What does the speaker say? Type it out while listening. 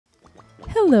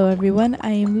Hello everyone,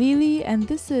 I am Lily and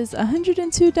this is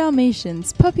 102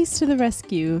 Dalmatians, Puppies to the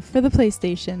Rescue for the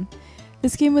PlayStation.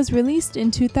 This game was released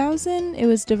in 2000, it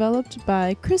was developed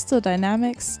by Crystal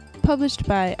Dynamics, published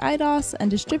by IDOS, and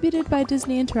distributed by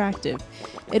Disney Interactive.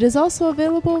 It is also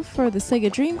available for the Sega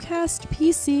Dreamcast,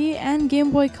 PC, and Game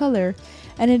Boy Color,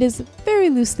 and it is very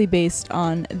loosely based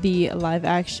on the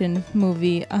live-action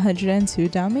movie 102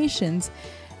 Dalmatians.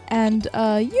 And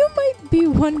you might be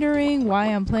wondering why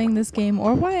I'm playing this game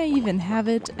or why I even have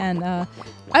it, and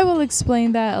I will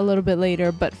explain that a little bit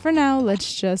later, but for now,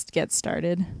 let's just get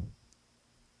started.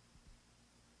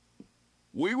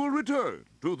 We will return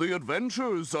to the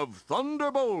adventures of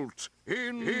Thunderbolt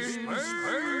in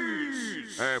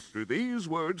space after these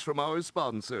words from our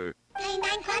sponsor.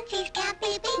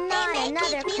 Not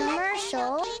another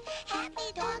commercial.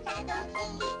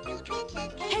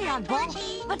 Hey,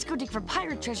 Oddball, let's go dig for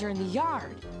pirate treasure in the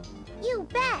yard. You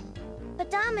bet.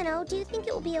 But Domino, do you think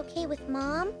it will be okay with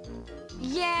Mom?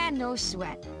 Yeah, no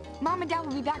sweat. Mom and Dad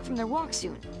will be back from their walk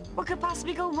soon. What could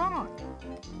possibly go wrong?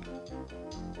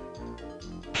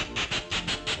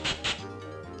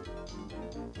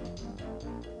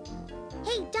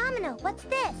 Hey, Domino, what's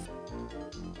this?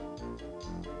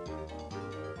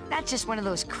 That's just one of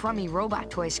those crummy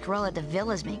robot toys Cruella De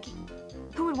Vil is making.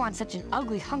 Who would want such an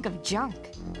ugly hunk of junk?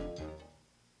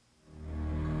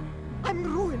 I'm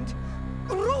ruined.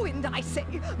 Ruined, I say.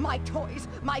 My toys,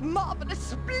 my marvelous,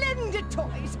 splendid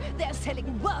toys. They're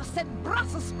selling worse than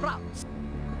Brussels sprouts.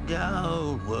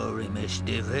 Don't worry, Miss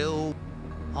De Vil.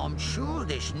 I'm sure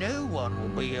this new one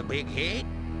will be a big hit.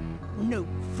 No,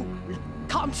 fool.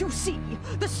 Can't you see?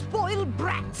 The spoiled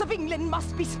brats of England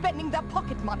must be spending their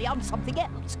pocket money on something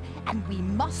else. And we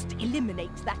must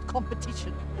eliminate that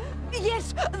competition.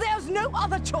 Yes, there's no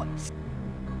other choice.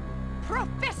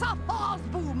 Professor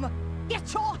Farsboom,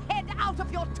 get your head out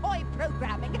of your toy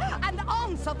programming and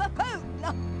answer the phone.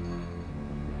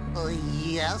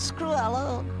 Yes,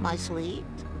 Cruella, my sweet.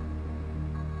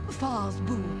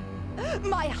 Farsboom,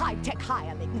 my high-tech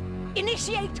hireling,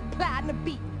 initiate Plan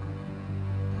B.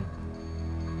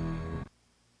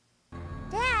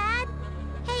 Dad?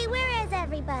 Hey, where is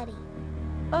everybody?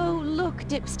 Oh, look,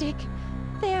 Dipstick.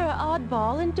 There are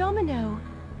Oddball and Domino.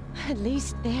 At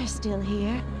least they're still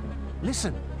here.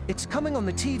 Listen, it's coming on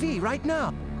the TV right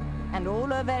now. And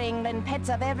all over England, pets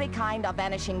of every kind are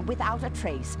vanishing without a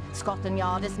trace. Scotland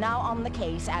Yard is now on the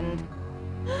case and...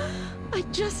 I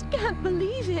just can't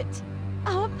believe it.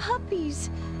 Our puppies,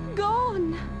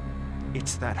 gone.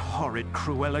 It's that horrid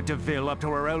Cruella De Vil up to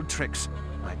her old tricks.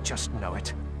 I just know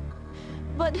it.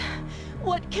 But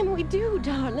what can we do,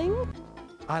 darling?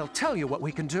 I'll tell you what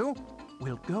we can do.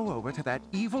 We'll go over to that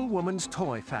evil woman's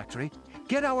toy factory,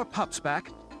 get our pups back,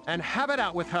 and have it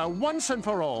out with her once and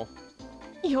for all.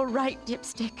 You're right,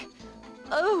 Dipstick.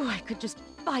 Oh, I could just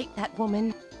bite that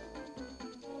woman.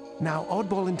 Now,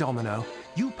 Oddball and Domino,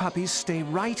 you puppies stay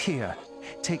right here.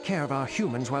 Take care of our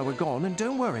humans while we're gone, and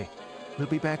don't worry. We'll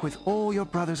be back with all your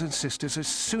brothers and sisters as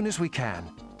soon as we can.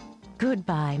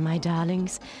 Goodbye, my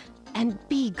darlings, and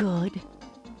be good.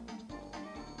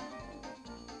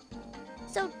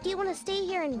 So, do you want to stay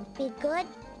here and be good?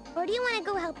 Or do you want to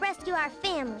go help rescue our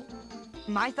family?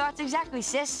 My thoughts exactly,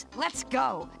 sis. Let's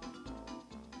go.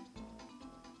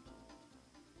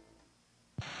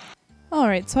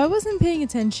 Alright, so I wasn't paying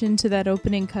attention to that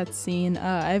opening cutscene.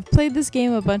 I've played this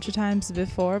game a bunch of times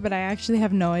before, but I actually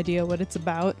have no idea what it's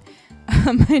about.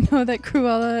 I know that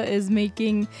Cruella is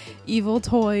making evil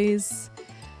toys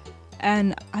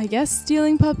and I guess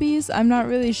stealing puppies. I'm not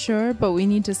really sure, but we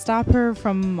need to stop her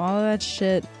from all of that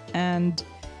shit and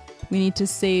we need to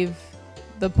save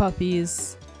the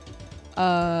puppies.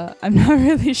 I'm not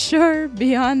really sure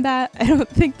beyond that. I don't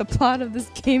think the plot of this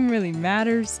game really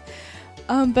matters.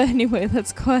 But anyway,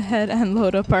 let's go ahead and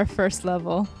load up our first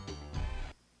level.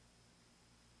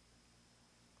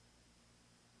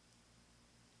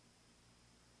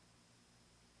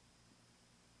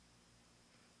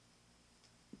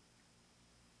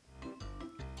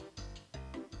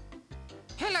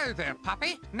 Hello there,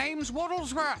 puppy. Name's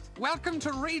Waddlesworth. Welcome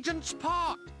to Regent's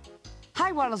Park.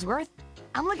 Hi, Waddlesworth.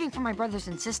 I'm looking for my brothers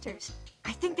and sisters.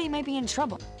 I think they might be in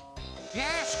trouble.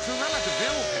 Yes, Cruella De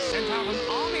Vil has sent out an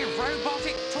army of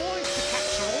robotic toys to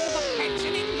capture all the pets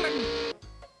in England.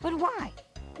 But why?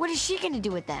 What is she going to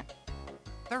do with them?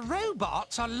 The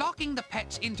robots are locking the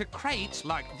pets into crates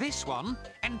like this one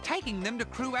and taking them to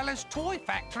Cruella's toy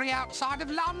factory outside of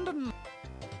London.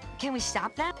 Can we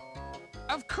stop them?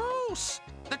 Of course!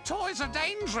 The toys are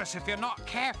dangerous if you're not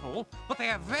careful, but they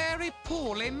are very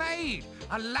poorly made.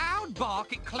 A loud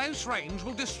bark at close range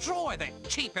will destroy their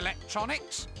cheap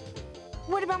electronics.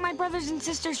 What about my brothers and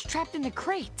sisters trapped in the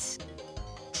crates?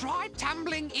 Try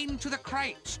tumbling into the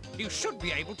crates. You should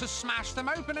be able to smash them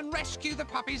open and rescue the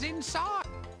puppies inside.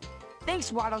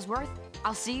 Thanks, Waddlesworth.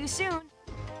 I'll see you soon.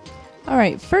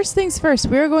 Alright, first things first,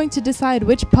 we're going to decide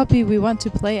which puppy we want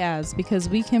to play as, because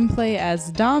we can play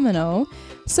as Domino,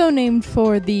 so named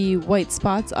for the white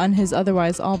spots on his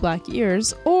otherwise all black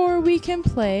ears, or we can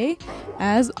play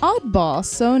as Oddball,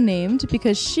 so named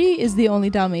because she is the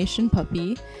only Dalmatian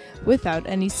puppy without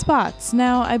any spots.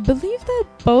 Now, I believe that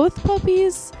both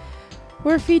puppies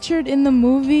were featured in the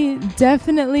movie.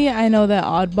 Definitely, I know that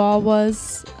Oddball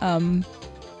was.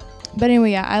 But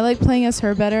anyway, yeah, I like playing as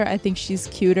her better. I think she's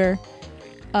cuter.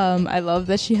 I love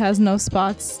that she has no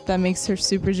spots. That makes her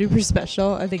super, super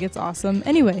special. I think it's awesome.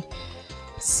 Anyway,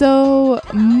 so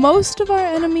most of our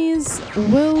enemies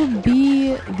will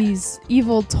be these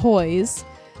evil toys.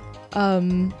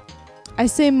 I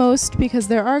say most because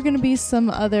there are going to be some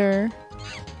other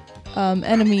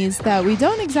enemies that we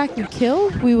don't exactly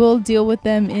kill. We will deal with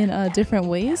them in different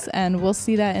ways, and we'll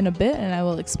see that in a bit, and I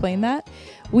will explain that.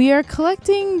 We are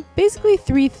collecting basically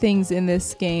 3 things in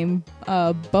this game: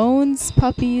 bones,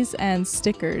 puppies, and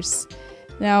stickers.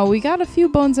 Now, we got a few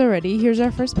bones already. Here's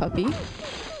our first puppy.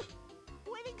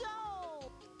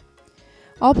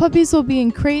 All puppies will be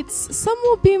in crates. Some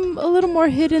will be a little more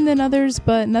hidden than others,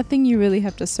 but nothing you really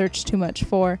have to search too much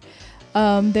for.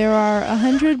 There are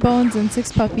 100 bones and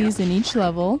 6 puppies in each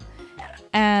level,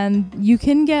 and you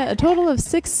can get a total of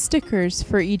 6 stickers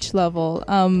for each level.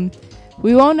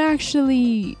 We won't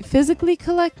actually physically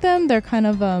collect them. They're kind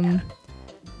of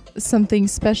something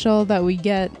special that we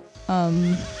get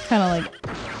kind of like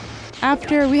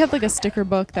after. We have like a sticker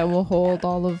book that will hold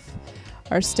all of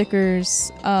our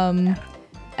stickers.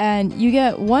 And you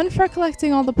get 1 for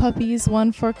collecting all the puppies,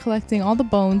 1 for collecting all the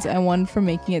bones, and 1 for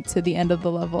making it to the end of the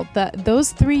level.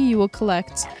 Those 3 you will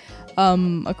collect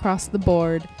across the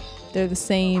board. They're the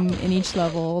same in each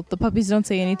level. The puppies don't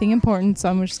say anything important, so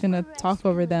I'm just gonna talk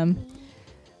over them.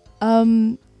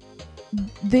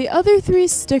 The other 3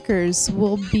 stickers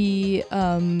will be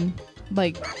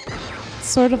like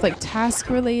sort of like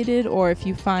task related, or if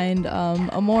you find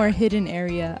a more hidden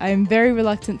area. I'm very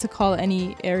reluctant to call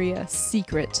any area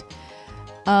secret.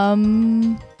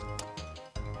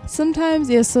 Sometimes,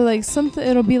 yeah, so like something,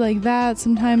 it'll be like that.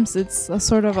 Sometimes it's a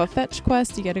sort of a fetch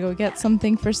quest. You gotta go get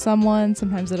something for someone.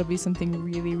 Sometimes it'll be something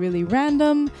really, really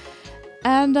random.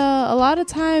 And a lot of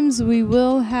times we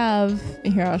will have,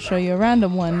 here I'll show you a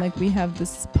random one. Like we have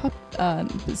this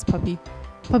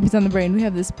puppies on the brain. We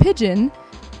have this pigeon.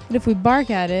 But if we bark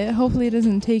at it, hopefully it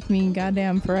doesn't take me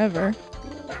goddamn forever.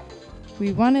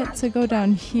 We want it to go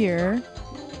down here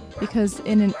because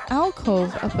in an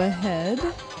alcove up ahead,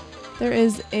 there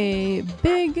is a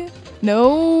big...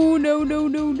 No.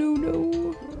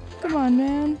 Come on,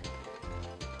 man.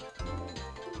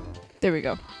 There we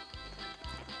go.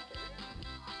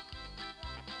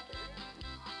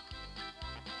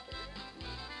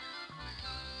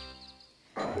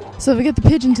 So if we get the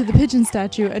pigeon to the pigeon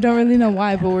statue, I don't really know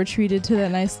why, but we're treated to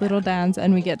that nice little dance,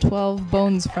 and we get 12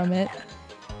 bones from it.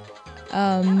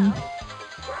 I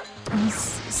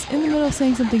was in the middle of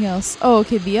saying something else. Oh,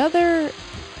 okay,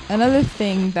 another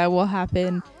thing that will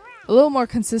happen a little more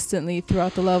consistently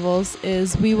throughout the levels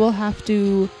is we will have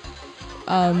to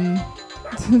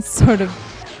sort of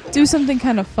do something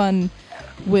kind of fun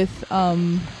with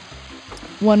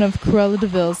one of Cruella De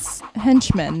Vil's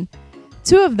henchmen.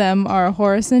 2 of them are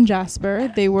Horace and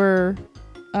Jasper. They were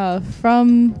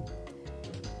from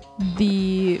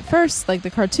the first, like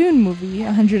the cartoon movie,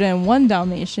 101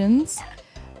 Dalmatians.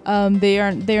 They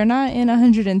are not in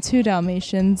 102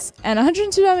 Dalmatians. And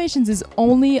 102 Dalmatians is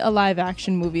only a live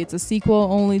action movie. It's a sequel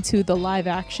only to the live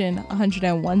action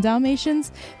 101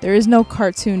 Dalmatians. There is no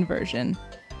cartoon version.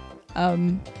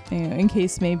 In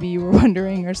case maybe you were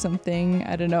wondering or something.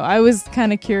 I don't know. I was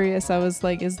kind of curious. I was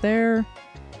like, is there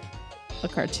a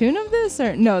cartoon of this?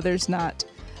 Or no, there's not.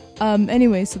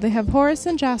 Anyway, so they have Horace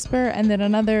and Jasper, and then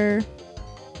another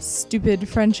stupid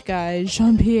French guy,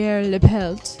 Jean-Pierre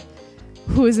Lepelt,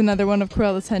 who is another one of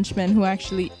Cruella's henchmen, who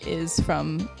actually is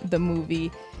from the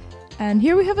movie. And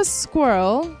here we have a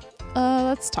squirrel.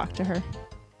 Let's talk to her.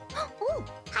 Oh,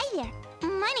 hi there.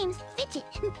 My name's Fidget.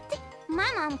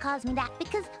 My mom calls me that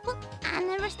because, well, I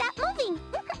never stop moving.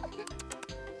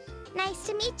 Nice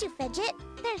to meet you, Fidget.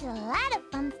 There's a lot of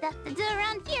fun stuff to do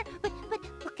around here, but look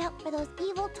out for those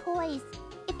evil toys.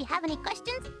 If you have any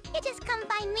questions, you just come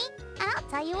find me, and I'll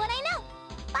tell you what I know.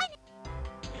 Bye.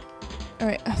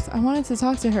 Alright, I wanted to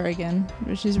talk to her again,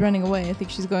 but she's running away. I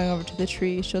think she's going over to the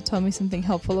tree. She'll tell me something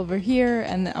helpful over here,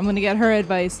 and I'm gonna get her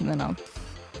advice, and then I'll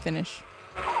finish.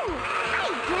 Oh, hi,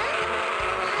 Jen.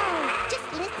 Oh,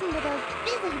 just listen to those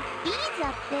busy bees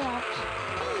up there.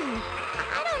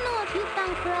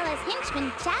 Cruella's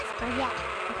henchman Jasper yet.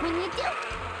 But when you do,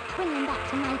 bring him back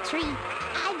to my tree.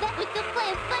 I bet we could play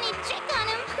a funny trick on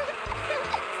him.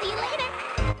 See you later.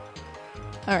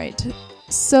 Alright,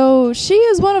 so she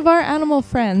is one of our animal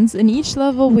friends. In each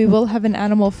level we will have an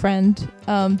animal friend.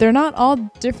 They're not all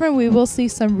different, we will see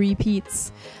some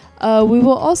repeats. We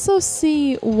will also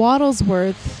see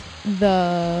Waddlesworth,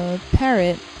 the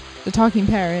parrot, the talking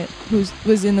parrot, who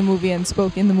was in the movie and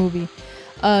spoke in the movie.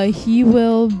 He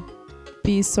will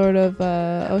be sort of,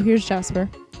 oh, here's Jasper.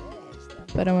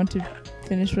 But I want to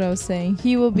finish what I was saying.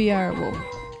 He will be our,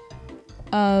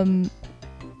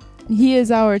 he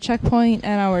is our checkpoint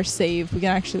and our save. We can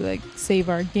actually like save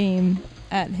our game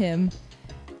at him.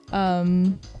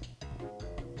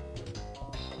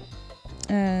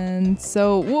 And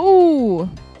so, whoa!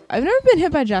 I've never been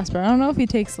hit by Jasper. I don't know if he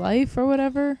takes life or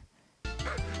whatever.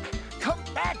 Come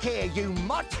back here, you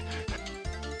mutt!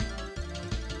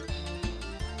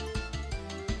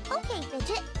 Okay,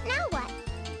 Fidget, now what?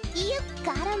 You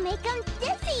gotta make him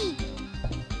dizzy.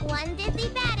 One dizzy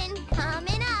baton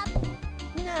coming up.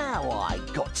 Now I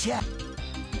gotcha.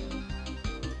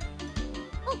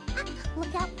 Oh,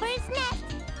 look out for his nest.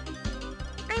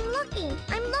 I'm looking.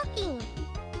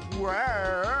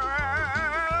 Whoa!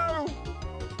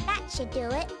 That should do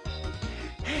it.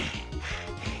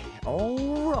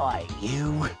 All right,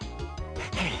 you.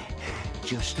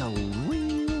 Just a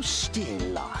real still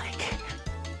like.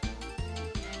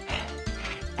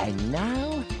 And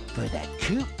now for the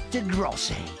coup de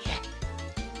grace.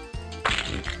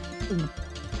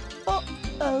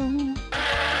 Uh-oh.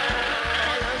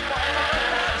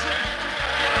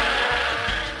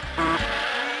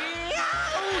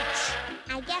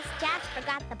 I guess Jasper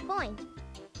got the point.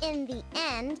 In the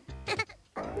end.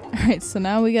 Alright, so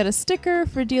now we got a sticker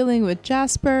for dealing with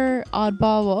Jasper.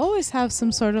 Oddball will always have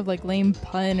some sort of like lame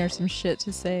pun or some shit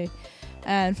to say.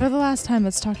 And for the last time,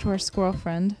 let's talk to our squirrel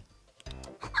friend.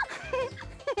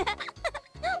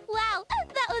 Wow,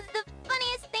 that was the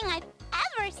funniest thing I've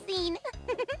ever seen.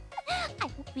 I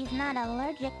hope he's not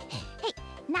allergic. Hey,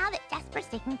 now that Jasper's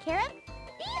taken care of,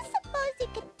 do you suppose you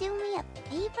could do me a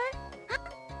favor? Huh?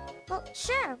 Well,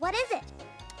 sure, what is it?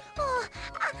 Oh,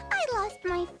 I lost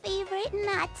my favorite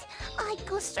nut. I'd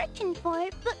go searching for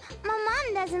it, but my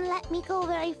mom doesn't let me go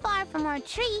very far from our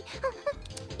tree.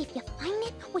 If you find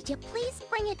it, would you please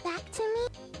bring it back to me?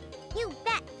 You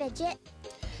bet, Fidget.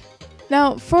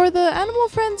 Now, for the animal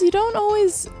friends, you don't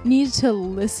always need to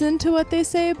listen to what they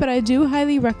say, but I do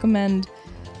highly recommend,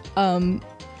 I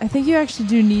think you actually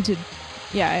do need to,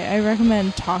 I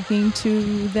recommend talking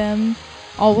to them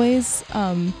always,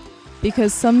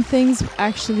 because some things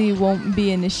actually won't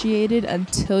be initiated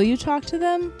until you talk to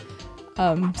them.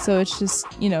 So it's just,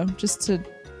 just to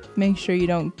make sure you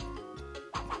don't,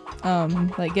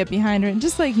 like get behind her and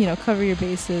just like, cover your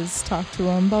bases, talk to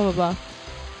them, blah, blah, blah.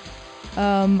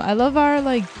 I love our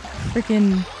like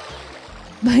freaking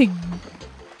like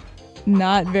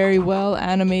not very well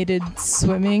animated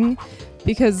swimming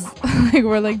because like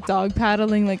we're like dog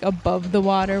paddling like above the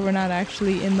water. We're not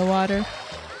actually in the water.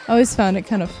 I always found it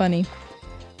kind of funny.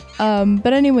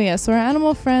 But anyway, yeah, so our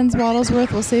animal friends,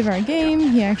 Waddlesworth, will save our game.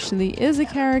 He actually is a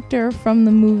character from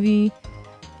the movie.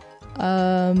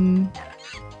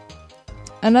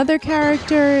 Another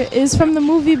character is from the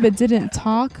movie but didn't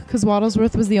talk because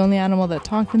Waddlesworth was the only animal that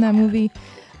talked in that movie.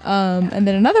 And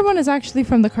then another one is actually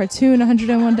from the cartoon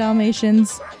 101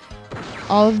 Dalmatians.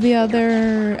 All of the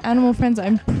other animal friends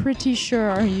I'm pretty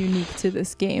sure are unique to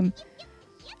this game.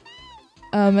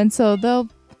 And so they'll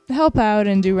help out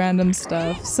and do random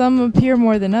stuff. Some appear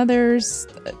more than others.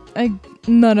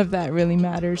 None of that really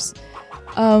matters.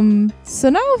 So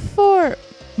now for...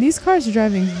 These cars are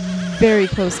driving very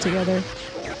close together.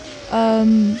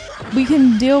 We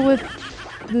can deal with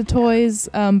the toys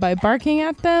by barking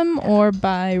at them or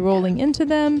by rolling into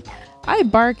them. I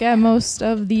bark at most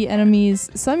of the enemies.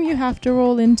 Some you have to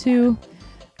roll into.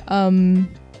 And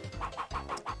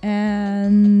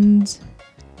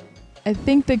I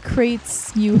think the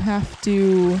crates you have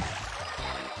to...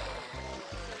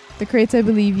 The crates I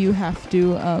believe you have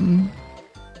to...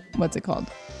 what's it called?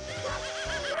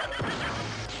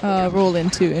 Roll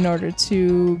into in order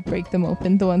to break them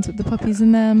open, the ones with the puppies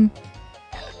in them.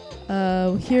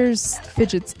 Here's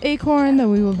Fidget's acorn that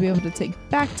we will be able to take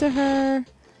back to her.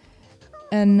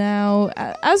 And now,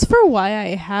 as for why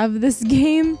I have this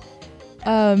game,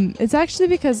 it's actually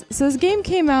because, so this game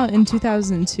came out in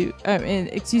 2002,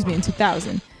 in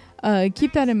 2000.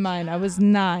 Keep that in mind, I was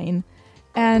 9.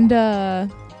 And I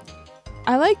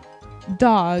like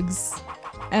dogs,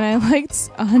 and I liked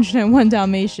 101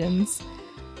 Dalmatians.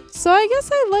 So I guess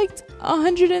I liked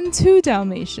 102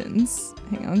 Dalmatians.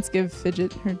 Hang on, let's give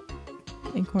Fidget her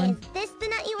Acorn. Is this the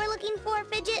nut you were looking for,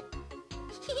 Fidget?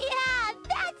 Yeah,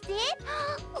 that's it.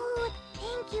 Oh,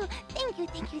 thank you, thank you,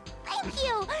 thank you, thank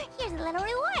you. Here's a little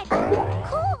reward.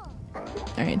 Cool.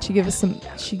 All right, she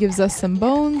gives us some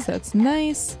bones. That's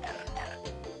nice.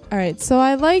 All right, so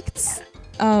I liked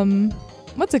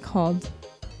what's it called?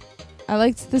 I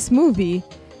liked this movie,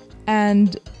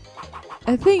 and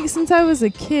I think since I was a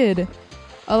kid,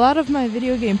 a lot of my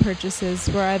video game purchases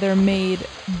were either made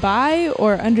by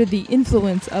or under the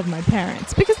influence of my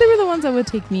parents, because they were the ones that would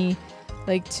take me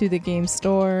like to the game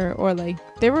store, or like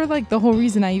they were like the whole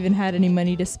reason I even had any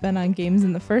money to spend on games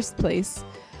in the first place.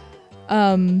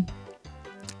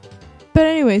 But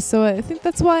anyway, so I think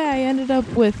that's why I ended up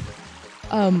with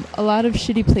a lot of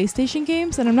shitty PlayStation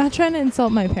games, and I'm not trying to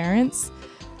insult my parents.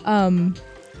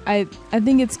 I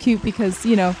think it's cute because,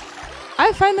 you know,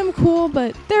 I find them cool,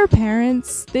 but they're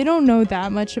parents. They don't know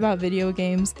that much about video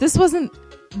games. This wasn't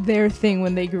their thing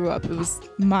when they grew up. It was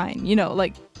mine, you know,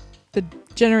 like the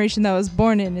generation that I was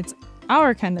born in. It's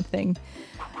our kind of thing.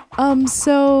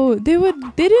 So they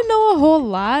didn't know a whole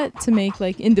lot to make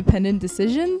like independent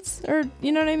decisions, or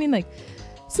you know what I mean? Like,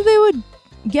 so they would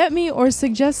get me or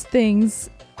suggest things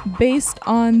based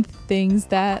on things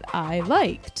that I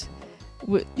liked.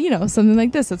 You know, something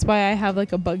like this. That's why I have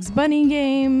like a Bugs Bunny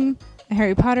game, a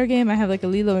Harry Potter game. I have like a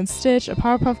Lilo and Stitch, a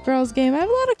Powerpuff Girls game. I have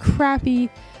a lot of crappy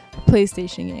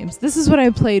PlayStation games. This is what I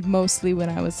played mostly when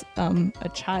I was a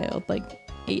child, like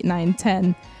 8, 9,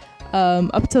 10.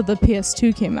 Up till the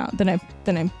PS2 came out. Then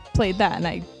I played that, and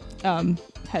I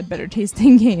had better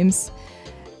tasting games.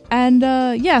 And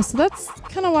yeah, so that's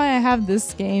kind of why I have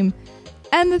this game.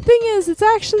 And the thing is, it's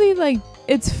actually like,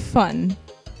 it's fun.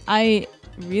 I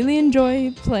really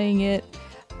enjoy playing it.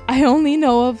 I only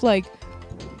know of like,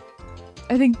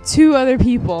 I think 2 other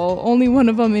people, only one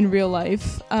of them in real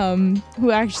life,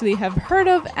 who actually have heard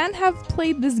of and have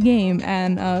played this game.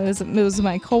 And it was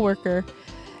my coworker.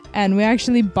 And we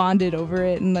actually bonded over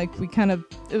it, and like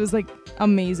it was like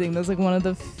amazing. That was like one of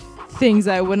the things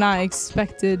I would not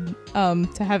expected to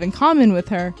have in common with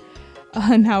her.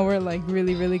 And how we're like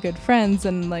really, really good friends,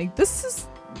 and like this is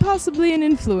possibly an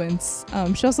influence.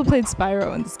 She also played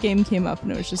Spyro, and this game came up,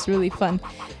 and it was just really fun.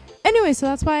 Anyway, so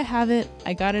that's why I have it.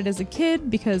 I got it as a kid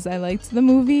because I liked the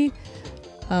movie.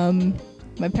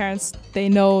 My parents, they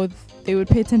know they would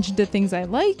pay attention to things I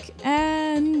like,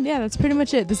 and yeah, that's pretty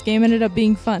much it. This game ended up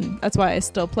being fun. That's why I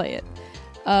still play it.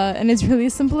 And it's really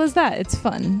as simple as that. It's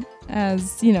fun.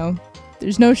 As, you know,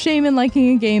 there's no shame in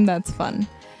liking a game that's fun.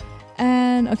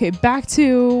 And okay, back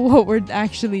to what we're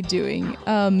actually doing.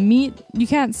 Meat, you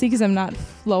can't see because I'm not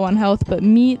low on health, but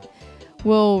meat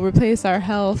will replace our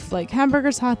health, like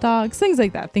hamburgers, hot dogs, things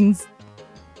like that. Things,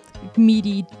 like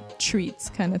meaty treats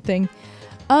kind of thing.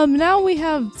 Now we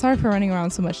have, sorry for running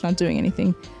around so much, not doing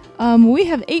anything. We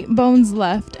have 8 bones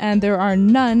left, and there are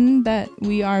none that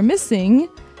we are missing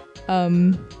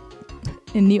in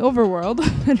the overworld.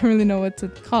 I don't really know what to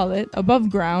call it, above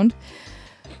ground.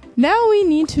 Now we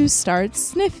need to start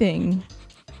sniffing.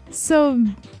 So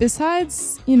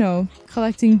besides, you know,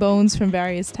 collecting bones from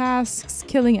various tasks,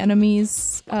 killing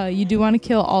enemies, you do want to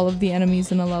kill all of the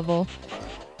enemies in a level.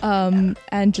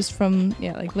 And just from,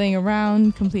 yeah, like laying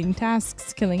around, completing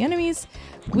tasks, killing enemies,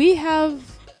 we have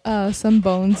some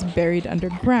bones buried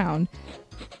underground.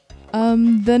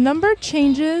 The number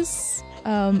changes.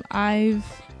 I've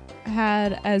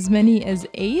had as many as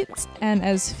 8 and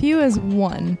as few as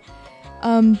 1.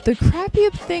 The crappy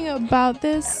thing about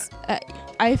this,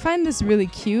 I find this really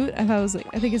cute. I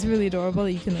think it's really adorable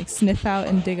that you can like sniff out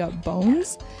and dig up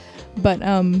bones, but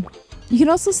you can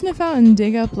also sniff out and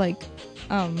dig up like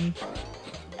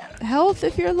health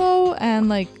if you're low, and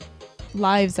like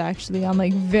lives actually on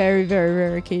like very, very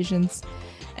rare occasions.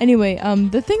 Anyway,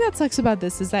 the thing that sucks about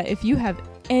this is that if you have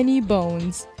any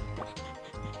bones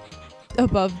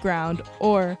above ground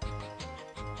or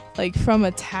like from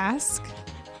a task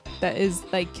that is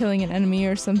like killing an enemy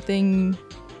or something,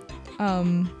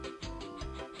 yeah,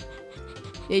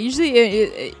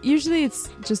 usually it's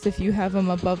just if you have them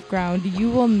above ground, you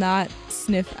will not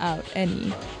sniff out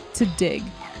any to dig.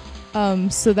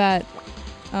 So that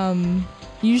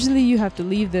usually you have to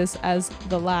leave this as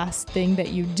the last thing that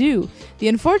you do. The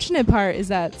unfortunate part is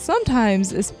that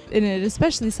sometimes, and it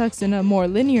especially sucks in a more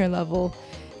linear level,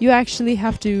 you actually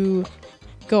have to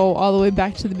go all the way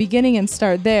back to the beginning and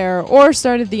start there, or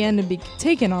start at the end and be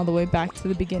taken all the way back to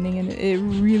the beginning, and it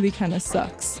really kind of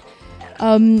sucks.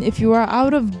 If you are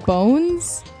out of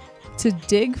bones to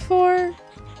dig for,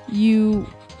 you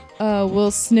will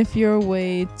sniff your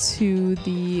way to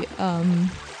the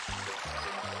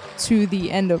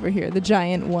end over here, the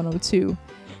giant 102,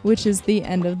 which is the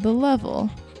end of the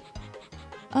level.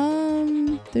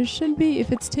 There should be,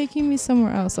 if it's taking me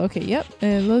somewhere else. Okay, yep.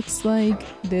 It looks like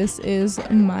this is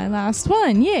my last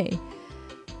one. Yay.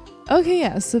 Okay,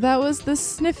 yeah, so that was the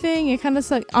sniffing. It kind of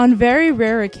like, on very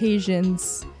rare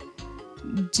occasions,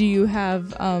 do you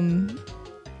have,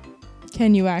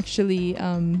 can you actually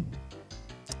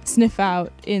sniff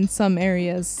out in some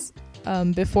areas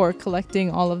before collecting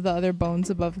all of the other bones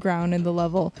above ground in the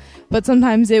level. But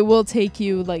sometimes it will take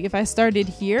you, like if I started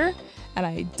here and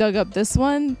I dug up this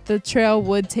one, the trail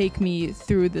would take me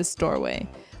through this doorway.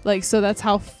 Like, so that's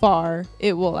how far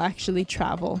it will actually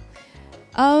travel.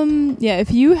 Yeah,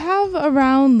 if you have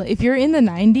around, if you're in the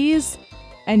 90s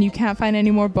and you can't find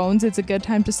any more bones, it's a good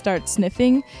time to start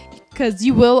sniffing, because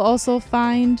you will also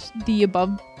find the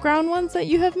above ground ones that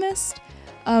you have missed.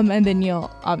 And then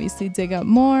you'll obviously dig up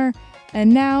more.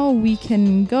 And now we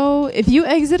can go. If you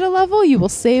exit a level, you will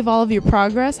save all of your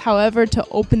progress. However, to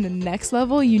open the next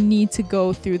level, you need to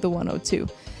go through the 102.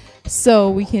 So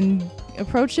we can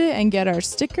approach it and get our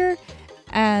sticker.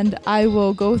 And I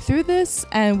will go through this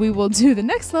and we will do the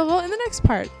next level in the next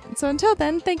part. So until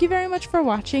then, thank you very much for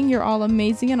watching. You're all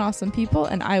amazing and awesome people,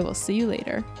 and I will see you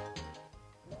later.